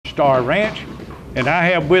Star Ranch. And I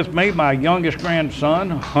have with me my youngest grandson,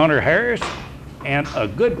 Hunter Harris, and a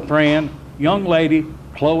good friend, young lady,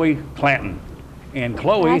 Kloey Clanton. And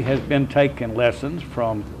Kloey has been taking lessons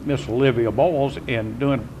from Miss Olivia Bowles and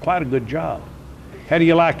doing quite a good job. How do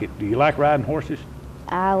you like it? Do you like riding horses?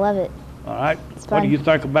 I love it. All right. It's fun. What do you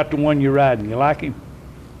think about the one you're riding? You like him?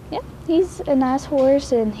 Yeah, he's a nice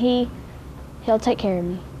horse, and he'll take care of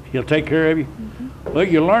me. He'll take care of you? Mm-hmm. Well,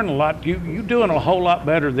 you learn a lot. You're doing a whole lot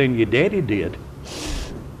better than your daddy did.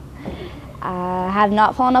 I have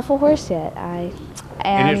not fallen off a horse yet.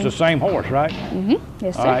 And it's the same horse, right? Mm-hmm.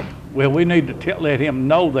 Yes, sir. All right. Well, we need to let him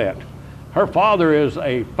know that. Her father is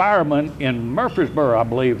a fireman in Murfreesboro, I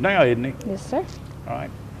believe, now, isn't he? Yes, sir. All right.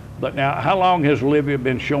 But now, how long has Olivia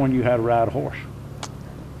been showing you how to ride a horse?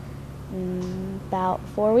 About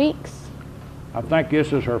 4 weeks. I think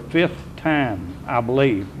this is her 5th time, I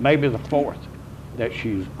believe, maybe the 4th, that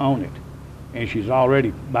she's on it. And she's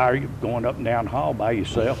already going up and down the hall by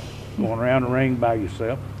yourself, going around the ring by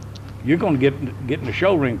yourself. You're going to get in the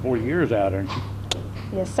show ring before the year's out, aren't you?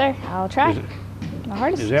 Yes, sir. I'll try. My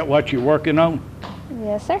hardest. Is that what you're working on?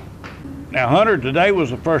 Yes, sir. Now, Hunter, today was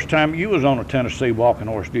the first time you was on a Tennessee walking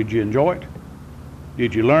horse. Did you enjoy it?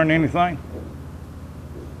 Did you learn anything?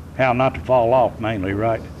 How not to fall off, mainly,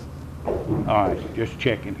 right? All right, just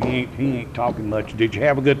checking. He ain't talking much. Did you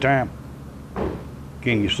have a good time?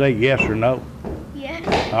 Can you say yes or no?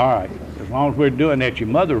 Yes. All right. As long as we're doing that, your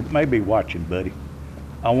mother may be watching, buddy.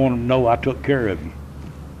 I want to know I took care of you.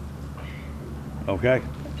 Okay?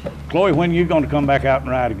 Kloey, when are you going to come back out and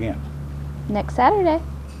ride again? Next Saturday.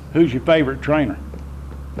 Who's your favorite trainer?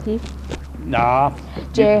 You. Nah.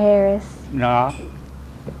 Jerry Harris. Nah.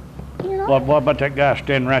 You're not? What about that guy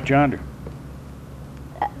standing right yonder?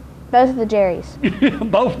 Both of the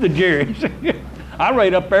Jerrys. Both the Jerrys. I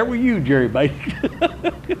ride up there with you, Jerry, baby.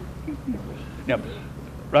 Yep.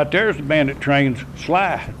 Right there's the man that trains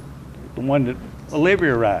Sly, the one that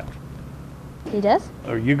Olivia rides. He does?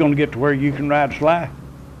 Are you going to get to where you can ride Sly?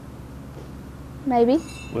 Maybe.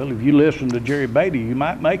 Well, if you listen to Jerry Beatty, you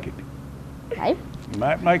might make it. Maybe. You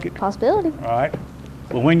might make it. Possibility. All right.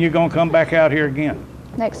 Well, when you going to come back out here again?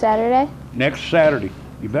 Next Saturday. Next Saturday.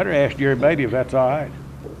 You better ask Jerry Beatty if that's all right.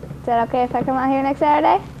 Is that okay if I come out here next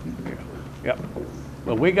Saturday? Yep.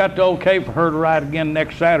 Well, we got the okay for her to ride again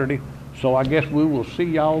next Saturday, so I guess we will see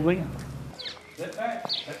y'all then. Sit back,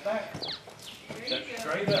 sit back. Sit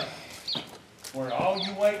straight up. Where all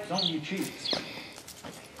your weight's on your cheeks.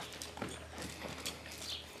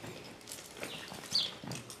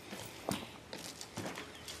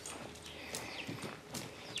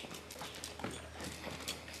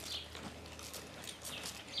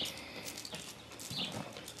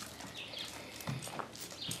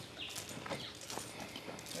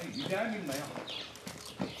 You got him now.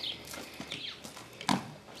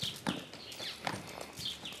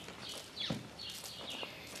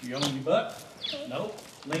 You on your butt? No.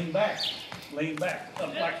 Lean back. Lean back.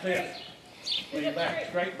 Up like this. Lean back.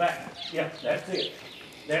 Straight back. Yep, that's it.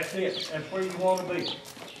 That's it. That's where you want to be.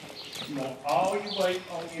 You want all your weight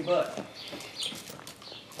on your butt.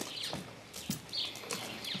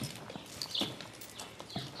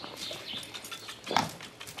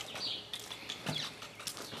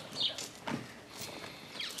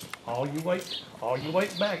 All your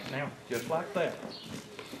weight back now, just like that.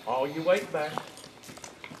 All your weight back.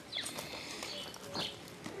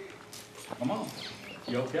 Come on.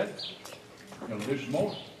 You okay? You gonna do some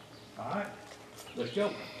more? All right. Let's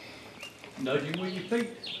go. Nudge him with your feet.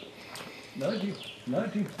 Nudge him,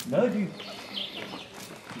 nudge him, nudge him.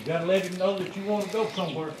 You gotta let him know that you want to go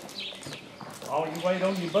somewhere. All your weight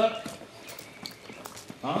on your butt.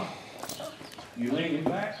 Huh? You leaning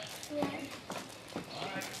back? Yeah. All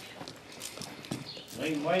right.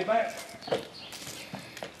 Lean way back.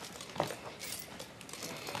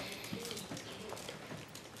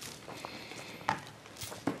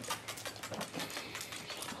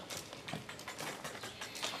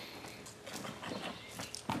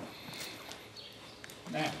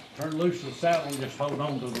 Now, turn loose the saddle and just hold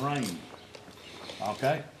on to the rein.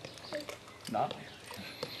 Okay? Not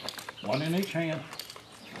one in each hand.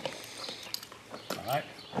 All right?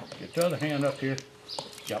 Get the other hand up here.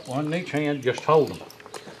 Got one in each hand, just hold them.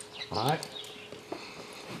 All right?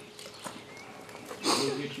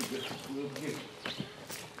 We'll get you good. We'll get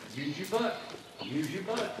you. Use your butt. Use your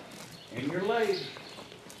butt. And your legs.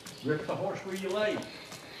 Grip the horse with your legs.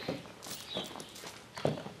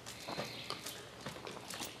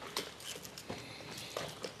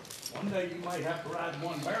 One day you may have to ride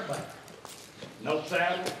one bareback. No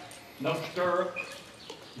saddle, no stirrup,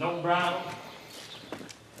 no bridle.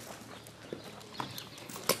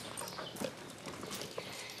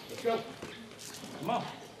 Let's go. Come on.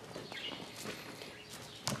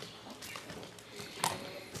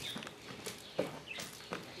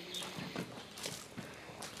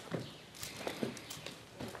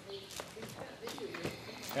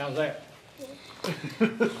 How's that?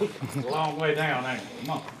 It's a long way down, ain't it?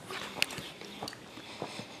 Come on.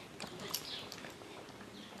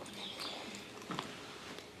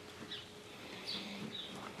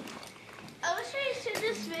 I wish I sent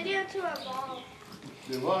this video to my mom.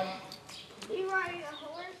 Do what? You writing a